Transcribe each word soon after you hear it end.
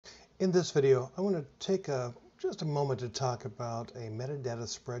In this video, I want to take just a moment to talk about a metadata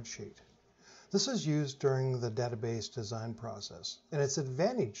spreadsheet. This is used during the database design process, and its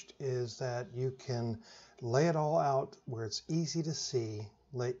advantage is that you can lay it all out where it's easy to see,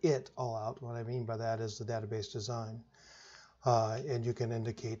 lay it all out. What I mean by that is the database design. And you can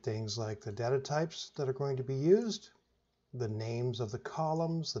indicate things like the data types that are going to be used, the names of the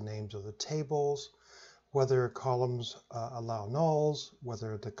columns, the names of the tables, whether columns allow nulls,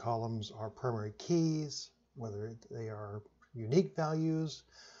 whether the columns are primary keys, whether they are unique values,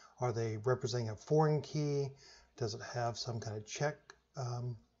 are they representing a foreign key, does it have some kind of check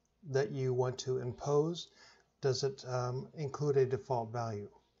that you want to impose, does it include a default value.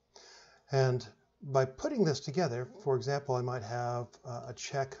 And by putting this together, for example, I might have a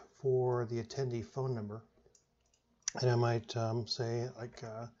check for the attendee phone number, and I might say like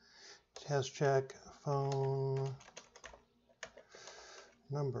test check phone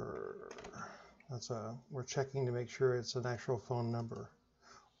number. We're checking to make sure it's an actual phone number,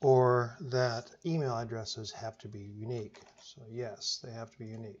 or that email addresses have to be unique. So yes, they have to be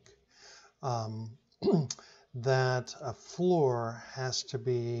unique. That a floor has to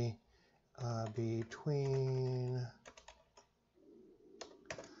be between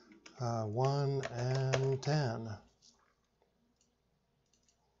 1 and 10.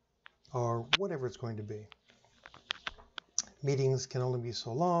 Or whatever it's going to be. Meetings can only be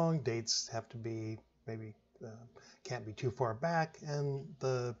so long, dates have to be maybe can't be too far back, and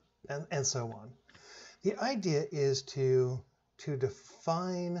so on. The idea is to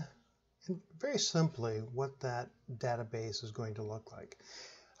define very simply what that database is going to look like.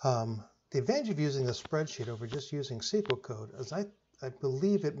 The advantage of using the spreadsheet over just using SQL code is I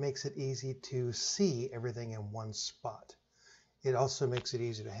believe it makes it easy to see everything in one spot. It also makes it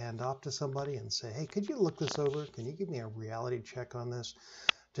easy to hand off to somebody and say, hey, could you look this over? Can you give me a reality check on this?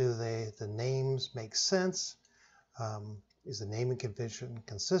 Do the names make sense? Is the naming convention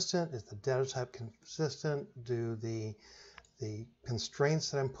consistent? Is the data type consistent? Do the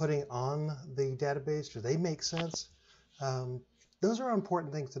constraints that I'm putting on the database, do they make sense? Those are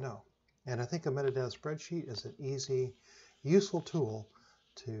important things to know. And I think a metadata spreadsheet is an easy, useful tool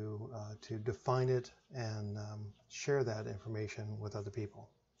to define it and share that information with other people.